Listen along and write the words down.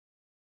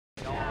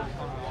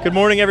Good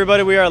morning,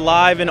 everybody. We are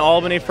live in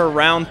Albany for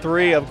round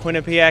 3 of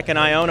Quinnipiac and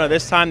Iona.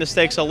 This time the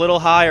stakes a little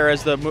higher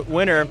as the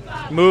winner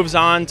moves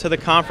on to the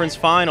conference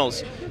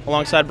finals.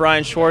 Alongside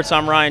Bryan Schwartz,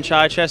 I'm Ryan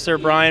Chichester.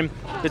 Bryan,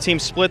 the team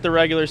split the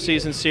regular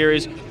season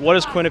series. What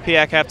does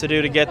Quinnipiac have to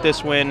do to get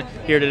this win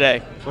here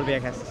today?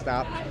 Quinnipiac has to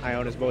stop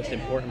Iona's most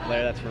important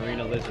player. That's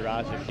Marina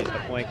Lizarazu. She's the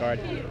point guard.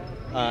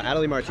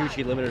 Adelie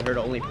Martucci limited her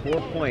to only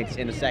 4 points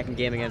in the second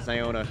game against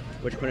Iona,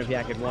 which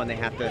Quinnipiac had won. They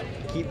have to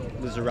keep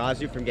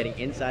Lizarazu from getting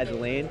inside the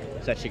lane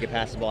so that she could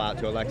pass the ball out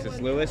to Alexis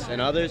Lewis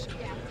and others.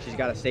 She's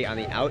got to stay on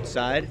the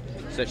outside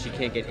so that she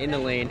can't get in the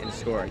lane and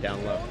score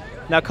down low.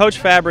 Now, Coach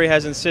Fabry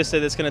has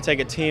insisted it's going to take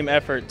a team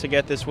effort to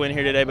get this win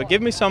here today, but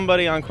give me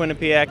somebody on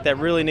Quinnipiac that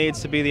really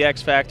needs to be the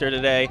X factor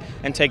today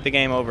and take the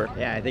game over.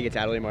 Yeah, I think it's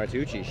Adelie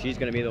Martucci. She's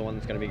going to be the one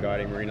that's going to be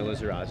guarding Marina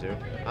Lizarazu.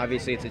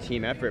 Obviously, it's a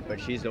team effort, but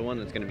she's the one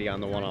that's going to be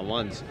on the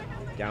one-on-ones,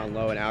 down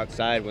low and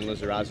outside when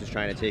Lizarazu's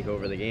trying to take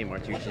over the game.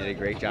 Martucci did a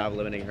great job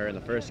limiting her in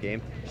the first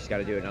game. She's got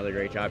to do another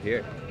great job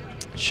here.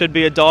 Should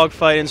be a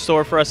dogfight in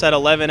store for us at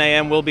 11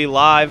 a.m. We'll be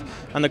live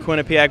on the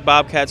Quinnipiac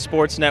Bobcat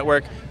Sports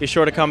Network. Be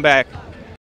sure to come back.